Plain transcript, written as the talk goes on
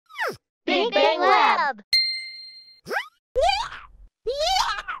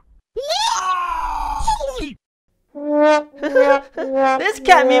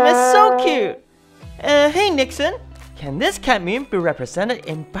cat meme is so cute! Hey Nixon, can this cat meme be represented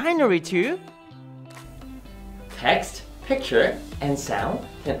in binary too? Text, picture, and sound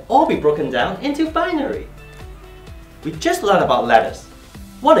can all be broken down into binary. We just learned about letters.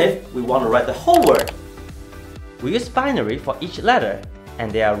 What if we want to write the whole word? We use binary for each letter,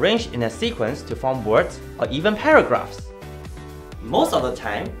 and they are arranged in a sequence to form words or even paragraphs. Most of the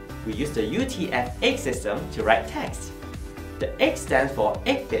time, we use the UTF-8 system to write text. The 8 stands for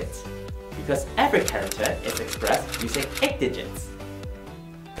 8 bits, because every character is expressed using 8 digits.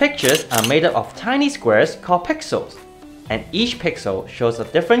 Pictures are made up of tiny squares called pixels, and each pixel shows a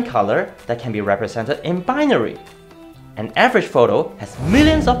different color that can be represented in binary. An average photo has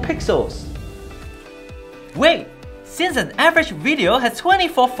millions of pixels. Wait, since an average video has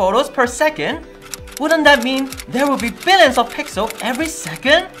 24 photos per second, wouldn't that mean there will be billions of pixels every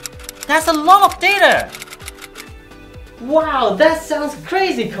second? That's a lot of data! Wow, that sounds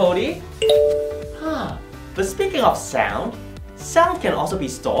crazy, Cody! But speaking of sound, sound can also be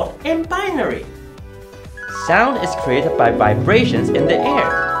stored in binary. Sound is created by vibrations in the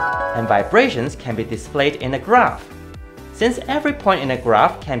air, and vibrations can be displayed in a graph. Since every point in a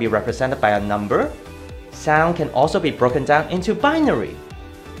graph can be represented by a number, sound can also be broken down into binary.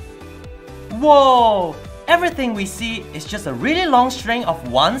 Whoa! Everything we see is just a really long string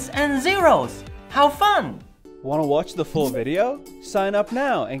of ones and zeros. How fun! Want to watch the full video? Sign up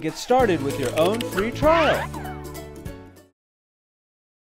now and get started with your own free trial.